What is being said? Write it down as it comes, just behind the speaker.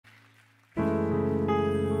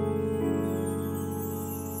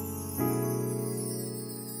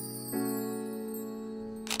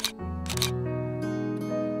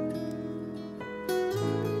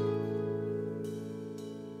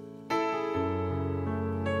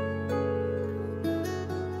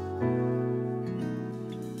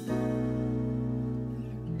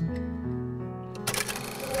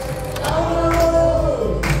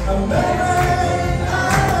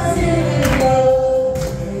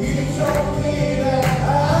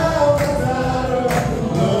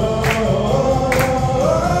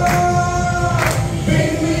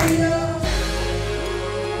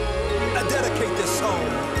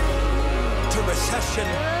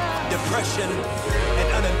and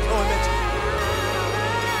unemployment,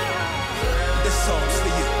 this song's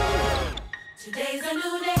for you. Today's a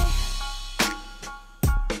new day,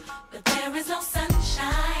 but there is no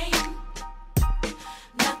sunshine.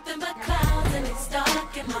 Nothing but clouds, and it's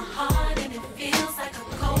dark in my heart, and it feels like a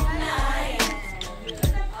cold night.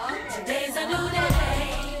 Today's a new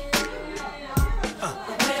day,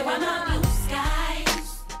 but where are my blue skies?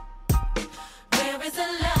 Where is the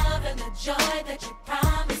love and the joy that you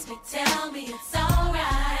promised me? Tell me it's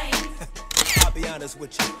alright. I'll be honest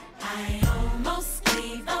with you. I almost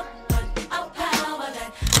gave up, but a power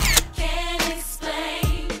that I can't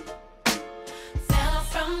explain fell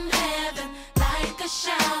from heaven like a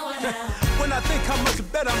shower now. When I think how much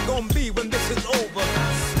better I'm gonna be when this is over. I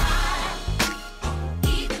smile,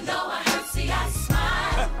 even though I hurt, see I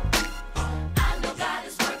smile. I know God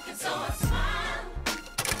is working, so I smile.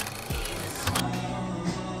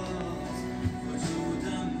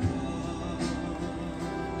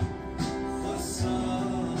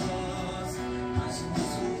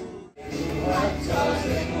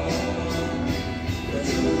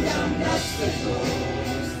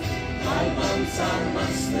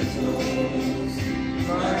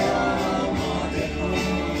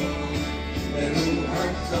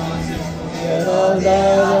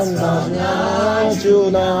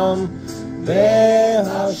 주남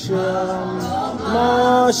배하심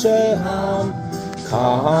마시함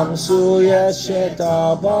감수의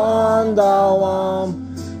시다반다함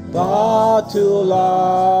바툴라라함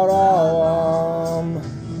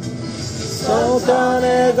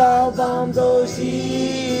성탄의 가밤도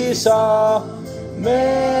시사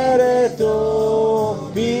메레도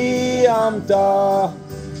비암다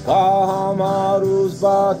Kahamarus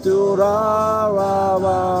baturavam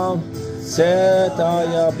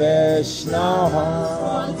setaya beshnaham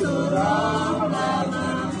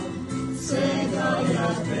setaya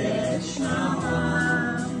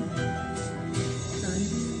beshnaham.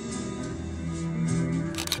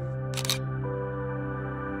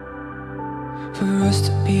 For us to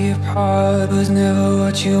be apart was never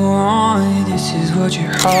what you wanted. This is what your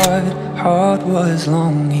heart was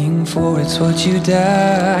longing for. It's what you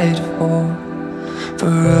died for. For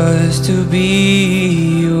us to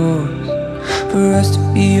be yours. For us to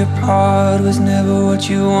be apart was never what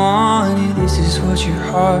you wanted. This is what your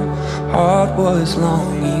heart was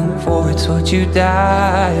longing for. It's what you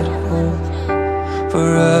died for.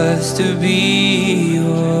 For us to be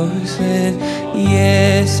yours. And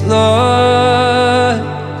yes, Lord,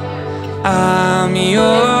 I'm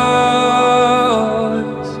yours.